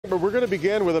But we're going to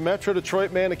begin with a Metro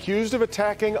Detroit man accused of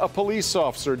attacking a police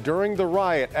officer during the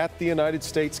riot at the United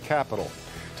States Capitol.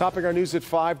 Topping our news at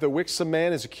 5, the Wixom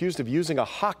man is accused of using a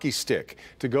hockey stick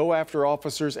to go after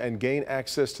officers and gain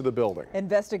access to the building.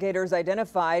 Investigators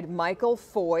identified Michael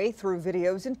Foy through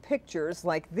videos and pictures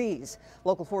like these.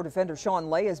 Local 4 defender Sean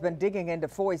Lay has been digging into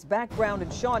Foy's background,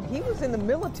 and Sean, he was in the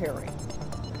military.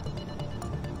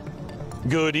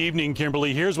 Good evening,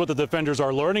 Kimberly. Here's what the defenders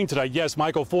are learning tonight. Yes,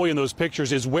 Michael Foy in those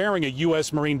pictures is wearing a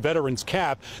U.S. Marine veteran's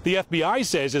cap. The FBI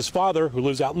says his father, who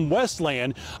lives out in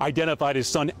Westland, identified his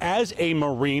son as a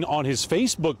Marine on his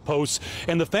Facebook posts.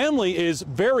 And the family is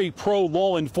very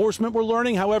pro-law enforcement, we're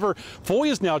learning. However, Foy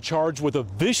is now charged with a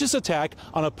vicious attack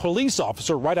on a police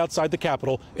officer right outside the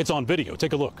Capitol. It's on video.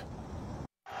 Take a look.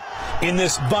 In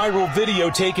this viral video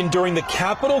taken during the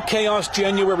Capitol chaos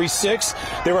January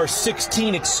 6th, there are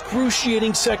 16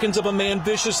 excruciating seconds of a man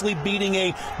viciously beating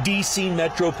a D.C.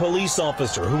 Metro police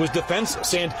officer who was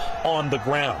defenseless and on the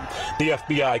ground. The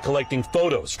FBI collecting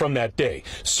photos from that day,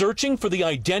 searching for the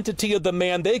identity of the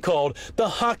man they called the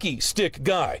hockey stick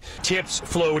guy. Tips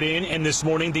flowed in, and this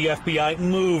morning the FBI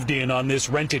moved in on this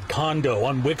rented condo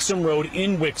on Wixom Road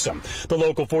in Wixom. The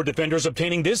local 4 defenders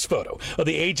obtaining this photo of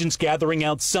the agents gathering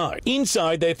outside.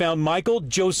 Inside, they found Michael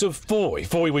Joseph Foy.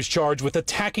 Foy was charged with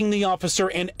attacking the officer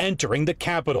and entering the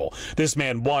Capitol. This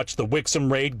man watched the Wixom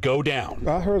raid go down.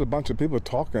 I heard a bunch of people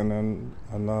talking, and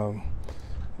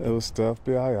it was the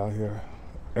FBI out here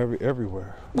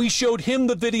everywhere. We showed him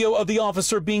the video of the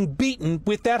officer being beaten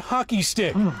with that hockey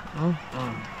stick.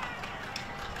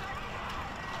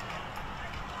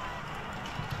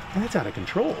 That's out of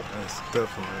control. That's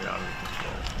definitely out of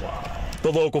control. Wow.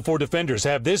 The local 4 defenders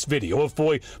have this video of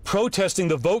Foy protesting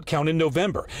the vote count in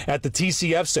November at the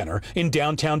TCF Center in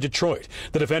downtown Detroit.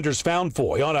 The defenders found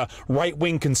Foy on a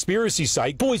right-wing conspiracy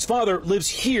site. Foy's father lives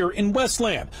here in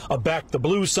Westland. A Back the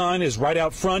Blue sign is right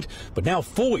out front, but now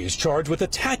Foy is charged with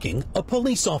attacking a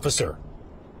police officer.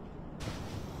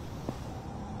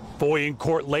 Foy in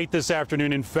court late this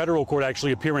afternoon, in federal court,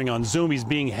 actually appearing on Zoom. He's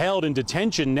being held in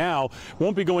detention now.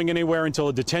 Won't be going anywhere until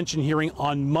a detention hearing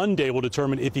on Monday will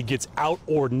determine if he gets out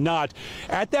or not.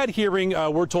 At that hearing,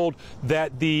 we're told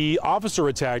that the officer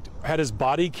attacked had his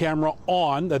body camera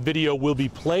on. That video will be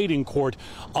played in court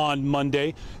on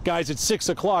Monday. Guys, at 6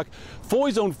 o'clock,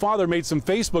 Foy's own father made some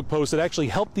Facebook posts that actually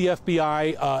helped the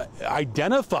FBI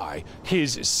identify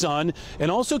his son. And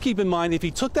also keep in mind, if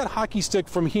he took that hockey stick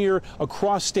from here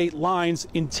across state lines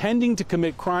intending to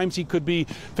commit crimes, he could be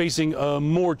facing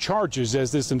more charges as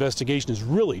this investigation is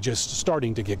really just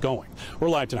starting to get going. We're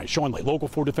live tonight. Sean Lay, Local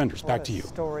 4 Defenders. Back to you.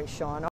 Story, Sean.